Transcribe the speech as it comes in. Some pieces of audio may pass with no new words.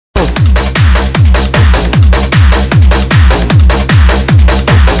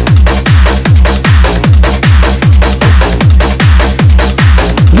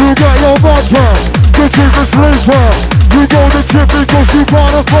sleeper, the chicken sleeper. You go to trip because you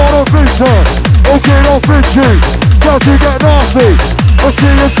can't afford a pizza. Okay, no finchy, time to get nasty. I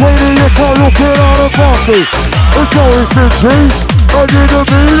see you cleaning your car, looking at a party. It's always finchy, I didn't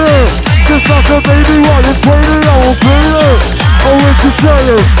mean it. Just like a baby while you're cleaning, I will clean it. Oh, it's the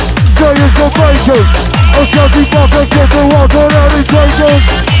sayers got bakers. I can't be bothered, get the ones on every takers.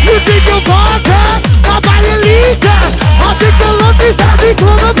 You think you're vodka? I'll buy a liter. I'll take the lucky time,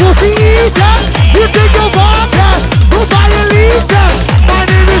 become a pussy eater. You think you're vodka?